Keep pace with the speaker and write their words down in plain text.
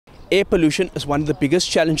Air pollution is one of the biggest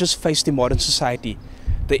challenges faced in modern society.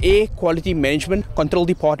 The Air Quality Management Control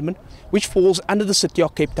Department, which falls under the City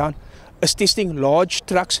of Cape Town, is testing large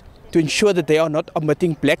trucks to ensure that they are not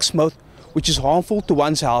emitting black smoke, which is harmful to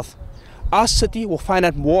one's health. Our city will find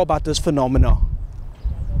out more about this phenomenon.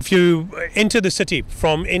 If you enter the city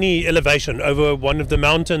from any elevation over one of the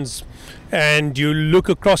mountains and you look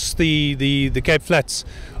across the Cape Flats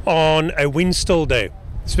on a wind-still day,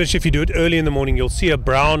 especially if you do it early in the morning, you'll see a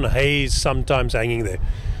brown haze sometimes hanging there.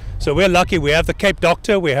 So we're lucky, we have the Cape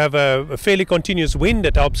Doctor, we have a fairly continuous wind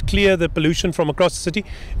that helps clear the pollution from across the city.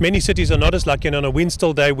 Many cities are not as lucky, and on a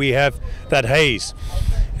wind-still day we have that haze.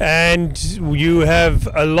 And you have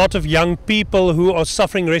a lot of young people who are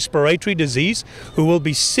suffering respiratory disease, who will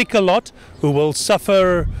be sick a lot, who will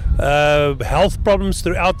suffer health problems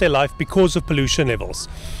throughout their life because of pollution levels.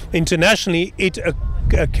 Internationally, it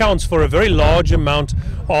accounts for a very large amount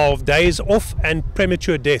of days off and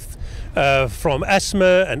premature death from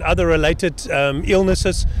asthma and other related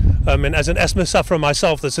illnesses. And as an asthma sufferer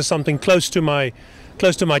myself, this is something close to my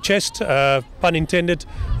chest, pun intended,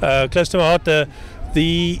 close to my heart.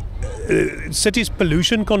 The city's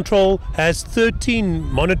pollution control has 13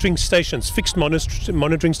 monitoring stations, fixed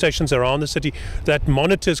monitoring stations around the city that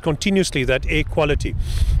monitors continuously that air quality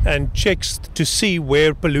and checks to see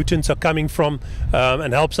where pollutants are coming from,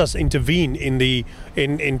 and helps us intervene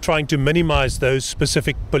in trying to minimize those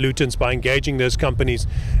specific pollutants by engaging those companies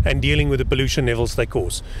and dealing with the pollution levels they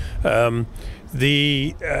cause.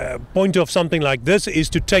 The point of something like this is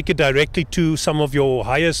to take it directly to some of your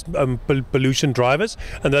highest pollution drivers,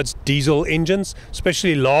 and that's diesel engines,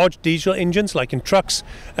 especially large diesel engines like in trucks,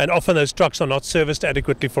 and often those trucks are not serviced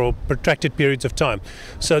adequately for protracted periods of time.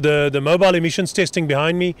 So the mobile emissions testing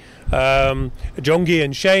behind me, Jongi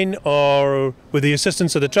and Shane are, with the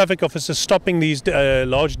assistance of the traffic officers, stopping these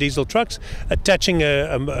large diesel trucks, attaching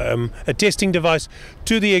a testing device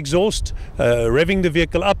to the exhaust, revving the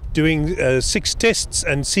vehicle up, doing 6 tests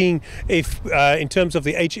and seeing if in terms of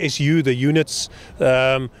the HSU, the units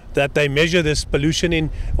that they measure this pollution in,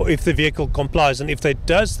 or if the vehicle complies. And if it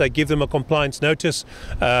does, they give them a compliance notice,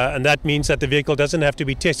 and that means that the vehicle doesn't have to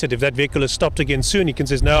be tested. If that vehicle is stopped again soon, he can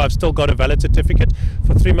say, no, I've still got a valid certificate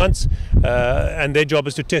for 3 months, and their job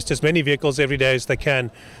is to test as many vehicles every day as they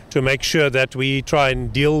can to make sure that we try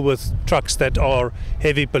and deal with trucks that are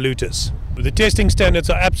heavy polluters. The testing standards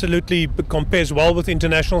are absolutely compares well with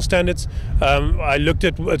international standards. I looked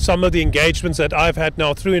at some of the engagements that I've had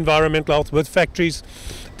now through environmental health with factories.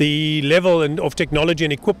 The level of technology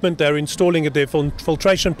and equipment they're installing at their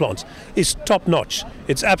filtration plants is top notch.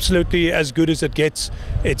 It's absolutely as good as it gets.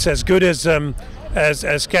 It's as good as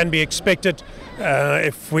can be expected.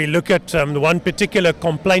 If we look at the one particular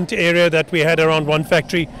complaint area that we had around one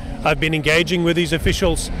factory, I've been engaging with these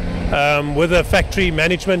officials, with the factory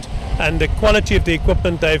management, and the quality of the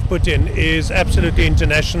equipment they've put in is absolutely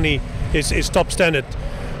internationally is top standard.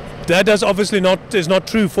 That is not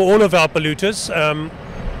true for all of our polluters.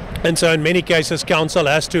 And so in many cases, council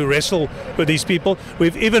has to wrestle with these people.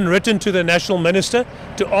 We've even written to the national minister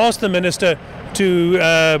to ask the minister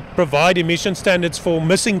to provide emission standards for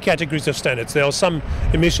missing categories of standards. There are some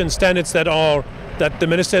emission standards that the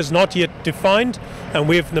minister has not yet defined, and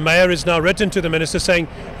the mayor has now written to the minister saying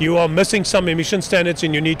you are missing some emission standards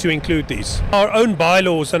and you need to include these. Our own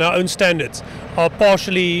bylaws and our own standards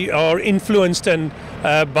are influenced and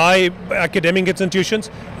by academic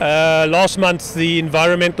institutions. Last month the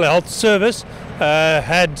Environmental Health Service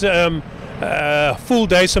had a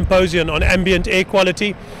full-day symposium on ambient air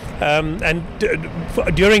quality, and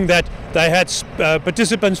during that they had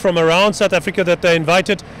participants from around South Africa that they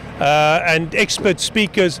invited, and expert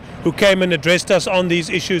speakers who came and addressed us on these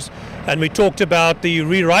issues, and we talked about the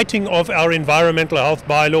rewriting of our environmental health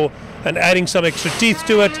bylaw and adding some extra teeth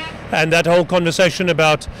to it, and that whole conversation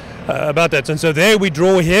about that. And so there we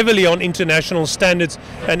draw heavily on international standards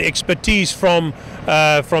and expertise from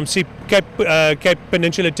Cape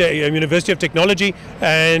Peninsula University of Technology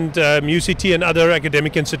and UCT and other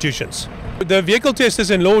academic institutions. The vehicle testers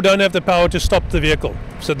in law don't have the power to stop the vehicle.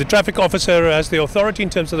 So the traffic officer has the authority in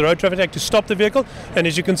terms of the Road Traffic Act to stop the vehicle, and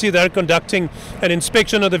as you can see they're conducting an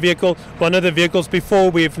inspection of the vehicle. One of the vehicles before,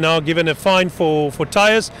 we've now given a fine for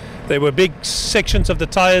tyres. There were big sections of the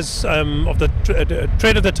tyres, of the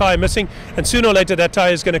tread of the tyre missing, and sooner or later that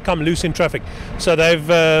tyre is going to come loose in traffic. So they've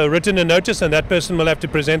written a notice, and that person will have to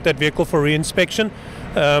present that vehicle for re-inspection.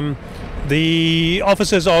 The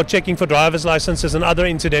officers are checking for driver's licenses and other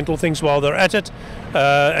incidental things while they're at it,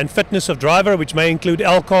 and fitness of driver, which may include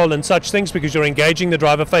alcohol and such things, because you're engaging the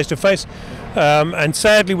driver face to face. And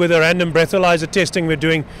sadly, with the random breathalyzer testing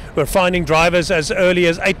we're finding drivers as early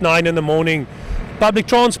as 8-9 in the morning public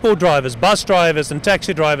transport drivers, bus drivers and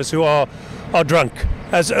taxi drivers who are drunk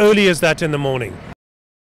as early as that in the morning.